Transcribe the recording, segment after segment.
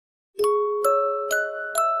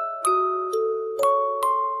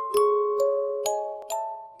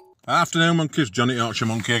Afternoon, monkeys. Johnny Yorkshire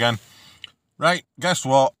Monkey again. Right, guess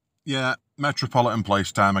what? Yeah, Metropolitan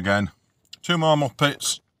Police time again. 2 more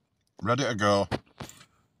Muppets, ready to go.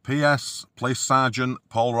 P.S. Police Sergeant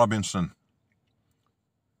Paul Robinson.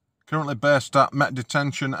 Currently based at Met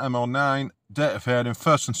Detention MO9. Date of hearing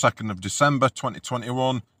 1st and 2nd of December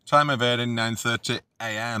 2021. Time of hearing 9:30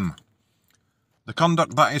 AM. The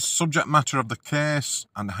conduct that is subject matter of the case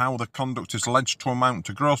and how the conduct is alleged to amount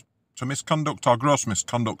to misconduct or gross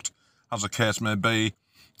misconduct, as the case may be,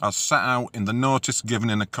 as set out in the notice given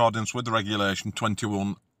in accordance with Regulation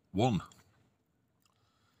 21(1).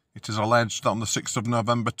 It is alleged that on the 6th of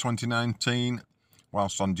November 2019,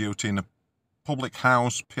 whilst on duty in a public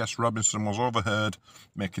house, P.S. Robinson was overheard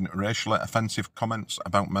making racially offensive comments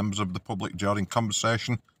about members of the public during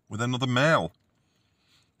conversation with another male.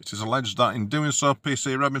 It is alleged that in doing so,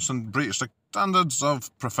 P.C. Robinson breached the standards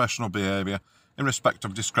of professional behaviour in respect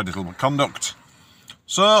of discreditable conduct.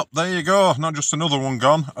 So, there you go. Not just another one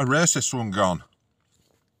gone, a racist one gone.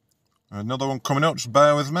 Another one coming up, just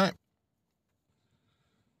bear with me.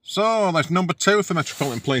 So, that's number 2 for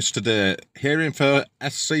Metropolitan Police today. Hearing for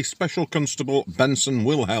SC Special Constable Benson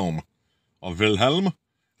Wilhelm, or Wilhelm,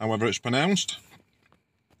 however it's pronounced.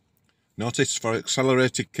 Notice for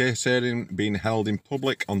accelerated case hearing being held in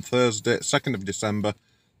public on Thursday, 2nd of December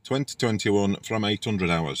 2021 from 800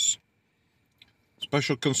 hours.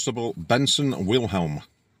 Special Constable Benson Wilhelm.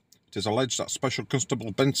 It is alleged that Special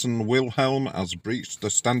Constable Benson Wilhelm has breached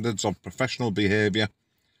the standards of professional behaviour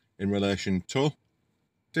in relation to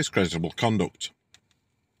discreditable conduct.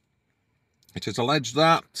 It is alleged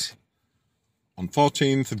that on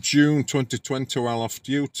 14th of June 2020, while off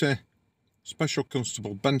duty, Special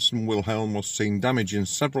Constable Benson Wilhelm was seen damaging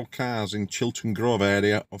several cars in Chiltern Grove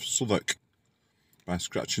area of Southwark by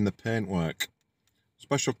scratching the paintwork.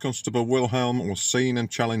 Special Constable Wilhelm was seen and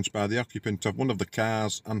challenged by the occupant of one of the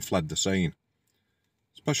cars and fled the scene.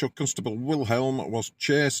 Special Constable Wilhelm was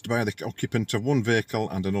chased by the occupant of one vehicle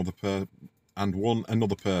and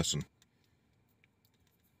another person.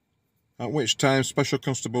 At which time Special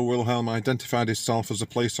Constable Wilhelm identified himself as a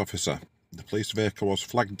police officer. The police vehicle was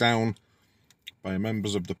flagged down by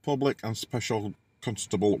members of the public and Special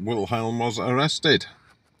Constable Wilhelm was arrested.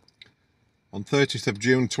 On 30th of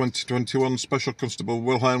June 2021, Special Constable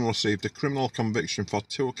Wilhelm received a criminal conviction for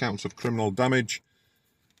 2 counts of criminal damage,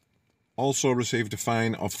 also received a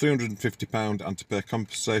fine of £350 and to pay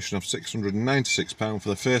compensation of £696 for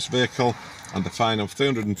the first vehicle and a fine of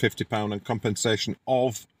 £350 and compensation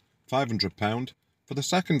of £500 for the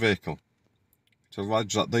second vehicle. It is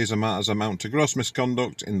alleged that these matters amount to gross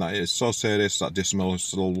misconduct in that it is so serious that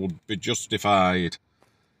dismissal would be justified.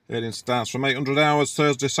 Hearing starts from 800 hours,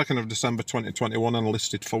 Thursday, 2nd of December 2021 and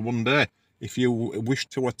listed for 1 day. If you wish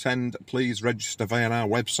to attend, please register via our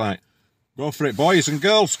website. Go for it, boys and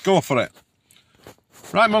girls, go for it.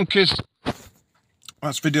 Right, monkeys,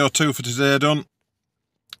 that's video 2 for today done.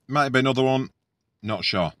 Might be another one, not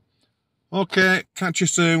sure. Okay, catch you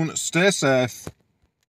soon, stay safe.